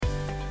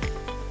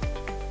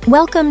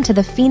Welcome to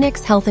the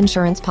Phoenix Health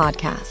Insurance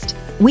Podcast.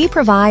 We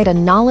provide a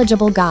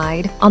knowledgeable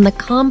guide on the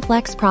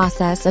complex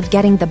process of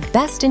getting the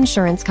best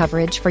insurance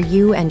coverage for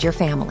you and your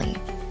family.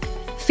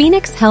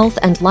 Phoenix Health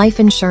and Life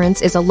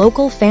Insurance is a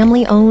local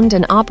family-owned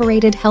and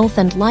operated health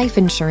and life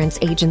insurance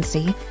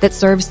agency that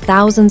serves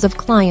thousands of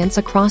clients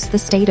across the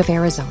state of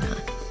Arizona.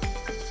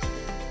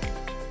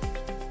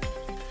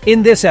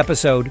 In this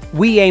episode,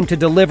 we aim to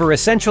deliver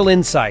essential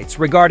insights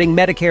regarding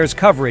Medicare's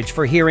coverage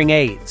for hearing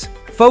aids,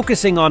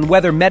 focusing on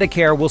whether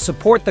Medicare will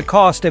support the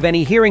cost of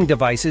any hearing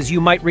devices you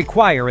might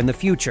require in the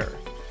future.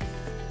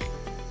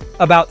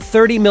 About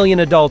 30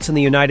 million adults in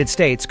the United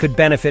States could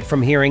benefit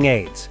from hearing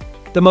aids.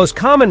 The most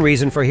common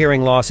reason for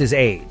hearing loss is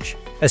age,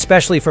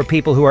 especially for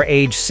people who are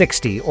age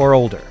 60 or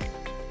older.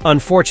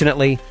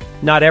 Unfortunately,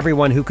 not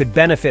everyone who could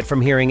benefit from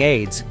hearing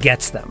aids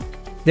gets them.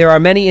 There are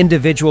many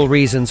individual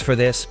reasons for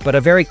this, but a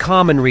very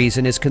common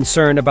reason is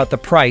concern about the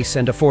price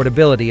and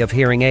affordability of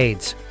hearing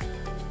aids.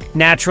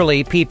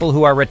 Naturally, people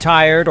who are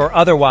retired or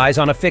otherwise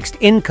on a fixed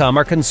income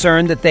are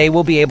concerned that they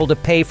will be able to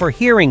pay for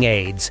hearing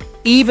aids,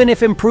 even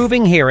if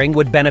improving hearing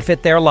would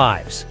benefit their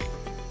lives.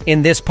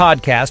 In this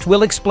podcast,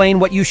 we'll explain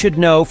what you should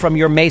know from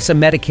your Mesa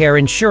Medicare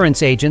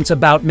insurance agents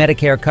about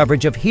Medicare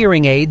coverage of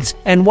hearing aids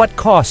and what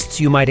costs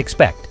you might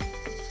expect.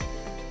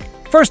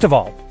 First of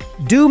all,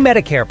 do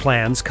Medicare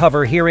plans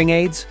cover hearing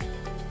aids?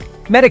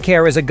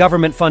 Medicare is a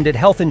government-funded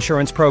health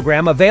insurance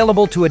program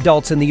available to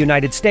adults in the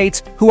United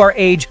States who are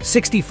age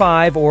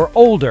 65 or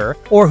older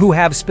or who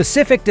have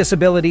specific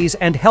disabilities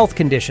and health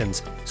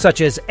conditions,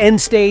 such as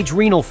end-stage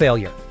renal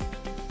failure.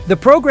 The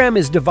program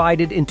is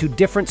divided into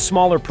different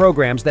smaller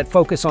programs that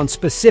focus on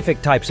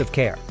specific types of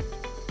care.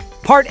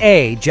 Part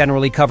A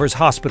generally covers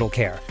hospital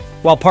care,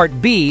 while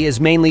Part B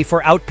is mainly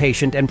for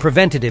outpatient and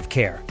preventative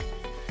care.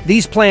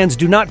 These plans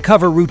do not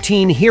cover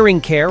routine hearing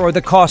care or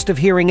the cost of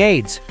hearing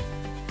aids.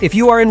 If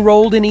you are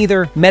enrolled in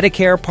either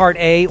Medicare Part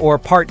A or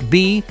Part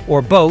B,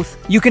 or both,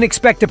 you can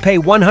expect to pay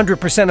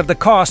 100% of the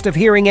cost of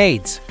hearing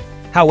aids.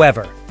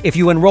 However, if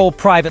you enroll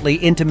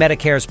privately into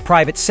Medicare's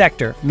private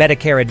sector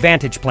Medicare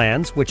Advantage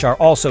plans, which are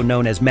also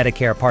known as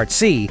Medicare Part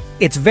C,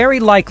 it's very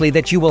likely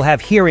that you will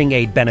have hearing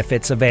aid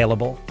benefits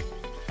available.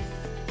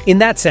 In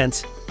that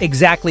sense,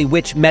 exactly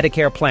which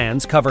Medicare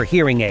plans cover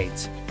hearing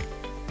aids?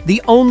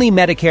 The only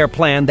Medicare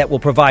plan that will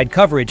provide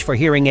coverage for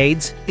hearing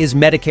aids is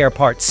Medicare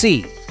Part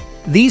C.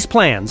 These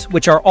plans,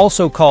 which are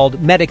also called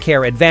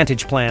Medicare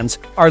Advantage plans,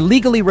 are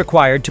legally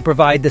required to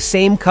provide the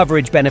same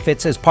coverage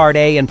benefits as Part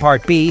A and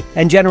Part B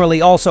and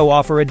generally also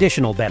offer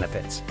additional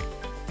benefits.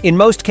 In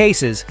most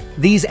cases,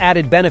 these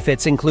added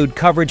benefits include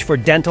coverage for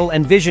dental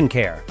and vision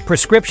care,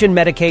 prescription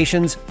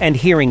medications, and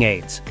hearing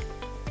aids.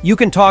 You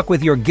can talk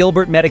with your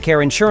Gilbert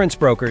Medicare Insurance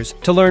Brokers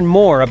to learn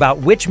more about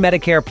which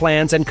Medicare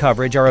plans and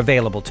coverage are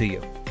available to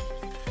you.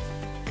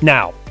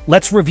 Now,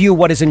 let's review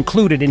what is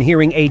included in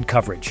hearing aid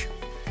coverage.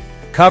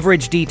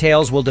 Coverage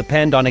details will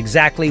depend on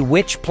exactly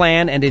which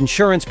plan and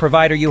insurance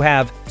provider you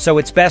have, so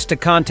it's best to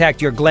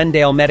contact your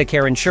Glendale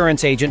Medicare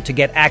insurance agent to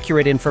get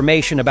accurate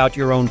information about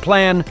your own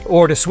plan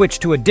or to switch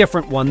to a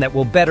different one that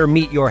will better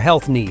meet your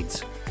health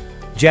needs.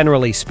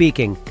 Generally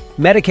speaking,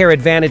 Medicare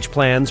Advantage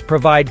plans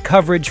provide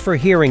coverage for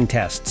hearing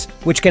tests,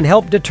 which can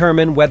help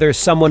determine whether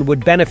someone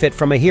would benefit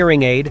from a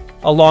hearing aid,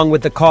 along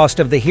with the cost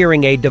of the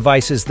hearing aid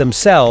devices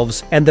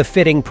themselves and the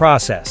fitting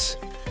process.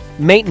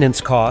 Maintenance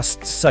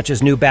costs, such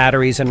as new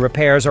batteries and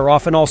repairs, are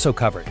often also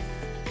covered.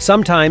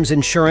 Sometimes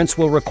insurance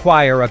will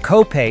require a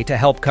copay to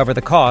help cover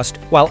the cost,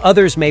 while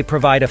others may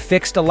provide a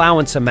fixed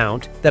allowance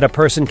amount that a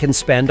person can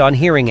spend on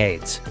hearing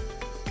aids.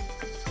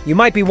 You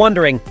might be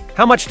wondering,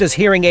 how much does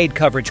hearing aid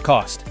coverage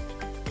cost?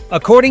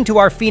 According to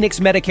our Phoenix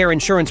Medicare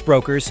Insurance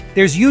Brokers,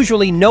 there's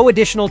usually no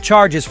additional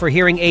charges for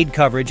hearing aid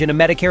coverage in a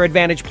Medicare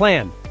Advantage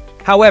plan.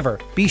 However,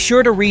 be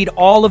sure to read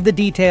all of the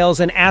details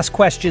and ask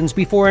questions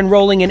before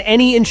enrolling in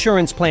any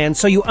insurance plan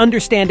so you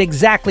understand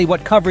exactly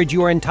what coverage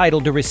you are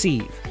entitled to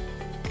receive.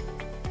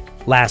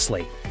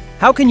 Lastly,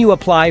 how can you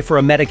apply for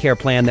a Medicare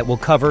plan that will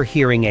cover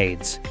hearing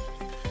aids?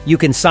 You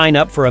can sign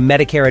up for a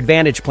Medicare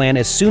Advantage plan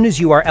as soon as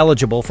you are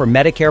eligible for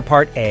Medicare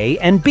Part A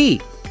and B,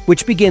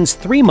 which begins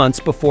 3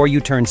 months before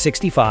you turn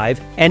 65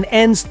 and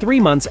ends 3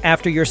 months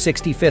after your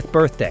 65th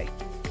birthday.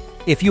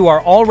 If you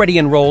are already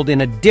enrolled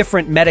in a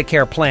different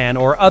Medicare plan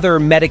or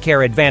other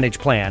Medicare Advantage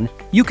plan,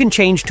 you can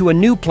change to a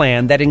new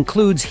plan that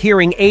includes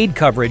hearing aid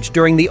coverage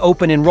during the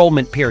open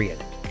enrollment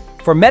period.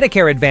 For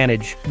Medicare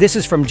Advantage, this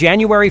is from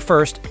January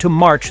 1st to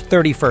March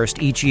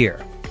 31st each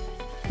year.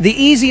 The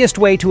easiest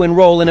way to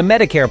enroll in a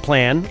Medicare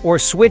plan or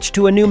switch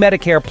to a new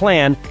Medicare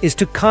plan is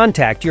to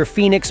contact your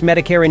Phoenix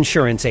Medicare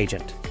insurance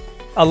agent.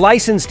 A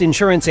licensed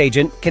insurance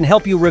agent can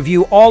help you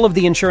review all of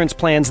the insurance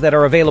plans that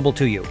are available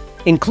to you,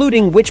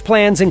 including which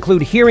plans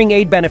include hearing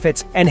aid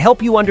benefits, and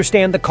help you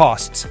understand the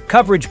costs,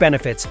 coverage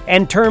benefits,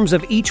 and terms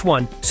of each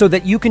one so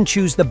that you can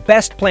choose the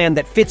best plan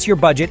that fits your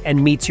budget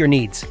and meets your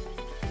needs.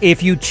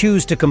 If you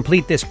choose to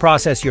complete this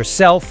process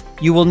yourself,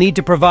 you will need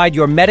to provide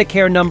your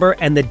Medicare number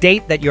and the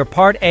date that your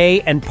Part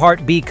A and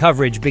Part B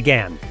coverage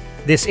began.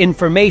 This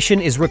information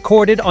is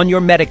recorded on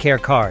your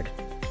Medicare card.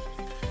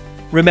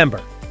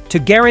 Remember, To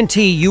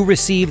guarantee you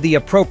receive the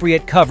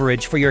appropriate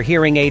coverage for your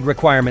hearing aid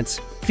requirements,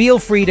 feel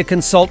free to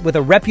consult with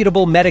a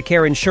reputable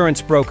Medicare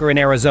Insurance Broker in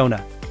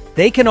Arizona.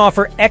 They can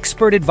offer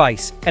expert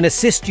advice and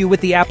assist you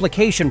with the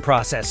application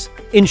process,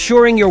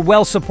 ensuring you're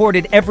well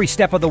supported every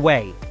step of the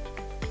way.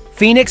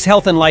 Phoenix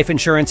Health and Life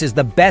Insurance is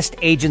the best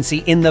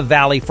agency in the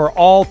Valley for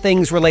all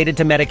things related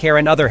to Medicare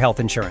and other health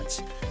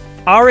insurance.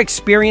 Our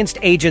experienced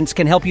agents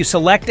can help you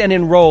select and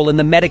enroll in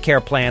the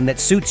Medicare plan that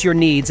suits your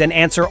needs and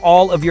answer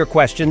all of your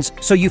questions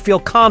so you feel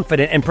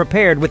confident and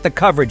prepared with the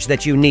coverage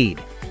that you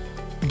need.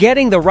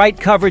 Getting the right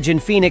coverage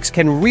in Phoenix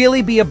can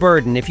really be a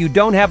burden if you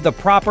don't have the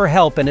proper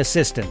help and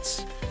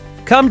assistance.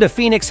 Come to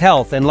Phoenix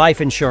Health and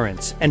Life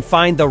Insurance and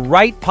find the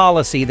right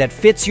policy that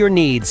fits your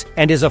needs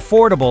and is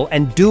affordable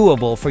and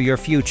doable for your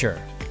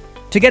future.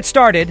 To get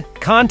started,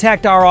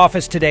 contact our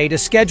office today to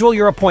schedule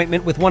your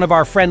appointment with one of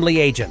our friendly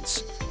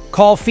agents.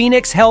 Call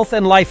Phoenix Health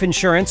and Life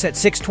Insurance at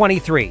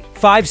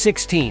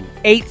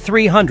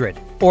 623-516-8300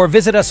 or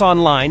visit us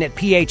online at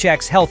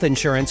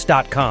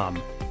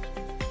phxhealthinsurance.com.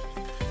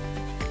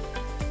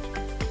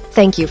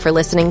 Thank you for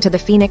listening to the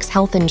Phoenix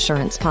Health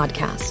Insurance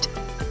Podcast.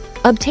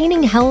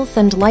 Obtaining health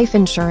and life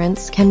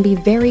insurance can be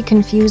very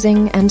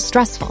confusing and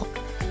stressful.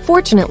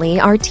 Fortunately,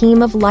 our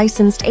team of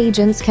licensed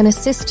agents can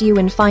assist you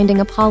in finding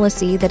a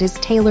policy that is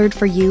tailored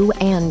for you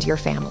and your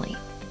family.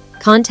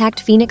 Contact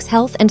Phoenix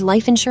Health and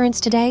Life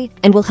Insurance today,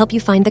 and we'll help you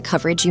find the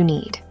coverage you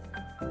need.